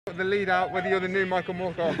The lead out, whether you're the new Michael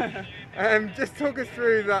Moorcock. Just talk us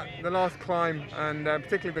through the last climb and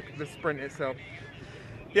particularly the sprint itself.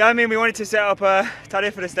 Yeah, I mean, we wanted to set up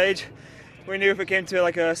Tadej for the stage. We knew if it came to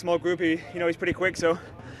like a small group, he's pretty quick, so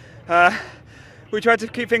we tried to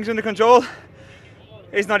keep things under control.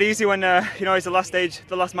 It's not easy when it's the last stage,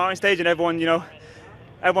 the last mountain stage, and everyone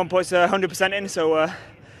puts 100% in. So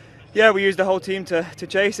yeah, we used the whole team to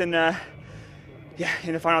chase, and yeah,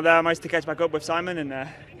 in the final there, I managed to catch back up with Simon, and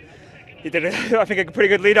he did, I think, a pretty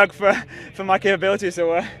good lead out for my capability.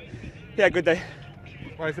 So yeah, good day.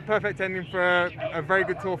 Well, it's a perfect ending for a very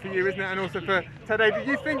good tour for you, isn't it? And also for Tadej. Did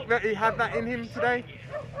you think that he had that in him today?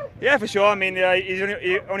 Yeah, for sure. I mean,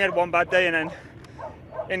 he only had one bad day, and then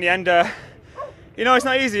in the end, it's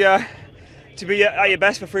not easy to be at your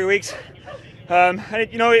best for 3 weeks. And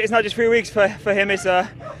it's not just 3 weeks for him. It's a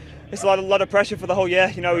lot of pressure for the whole year.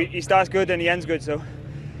 He starts good and he ends good. So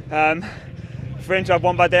for him to have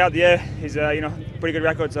one bad day out the year is pretty good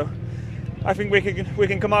record. So I think we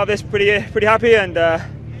can come out of this pretty happy, and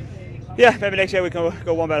yeah, maybe next year we can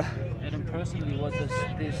go one better. And personally, what does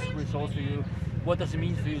this result for you? What does it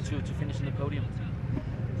mean for you to finish in the podium?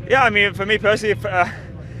 Yeah, I mean, for me personally,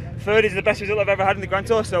 third is the best result I've ever had in the Grand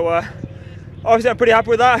Tour. So obviously I'm pretty happy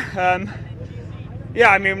with that. Yeah,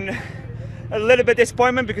 I mean, a little bit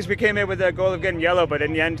disappointment because we came here with the goal of getting yellow, but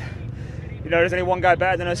in the end, there's only one guy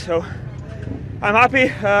better than us. So I'm happy.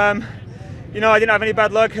 I didn't have any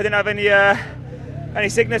bad luck. I didn't have any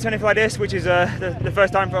sickness or anything like this, which is the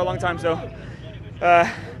first time for a long time. So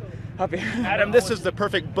happy. Adam, this is the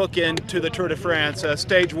perfect bookend to the Tour de France.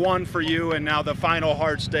 Stage 1 for you, and now the final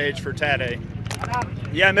hard stage for Tadej.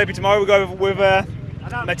 Yeah, maybe tomorrow we go with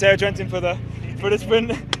Matteo Trentin for the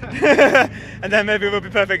sprint, and then maybe we'll be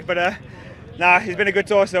perfect. But nah, it's been a good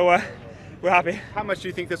tour, so we're happy. How much do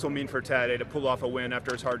you think this will mean for Tadej to pull off a win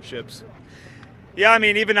after his hardships? Yeah, I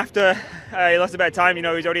mean, even after he lost a bit of time, he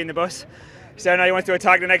was already in the bus. So now he wants to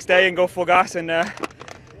attack the next day and go full gas. And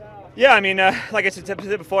yeah, I mean, like I said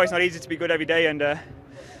before, it's not easy to be good every day. And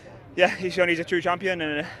yeah, he's shown he's a true champion,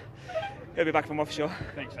 and he'll be back for more for sure.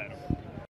 Thanks, Adam.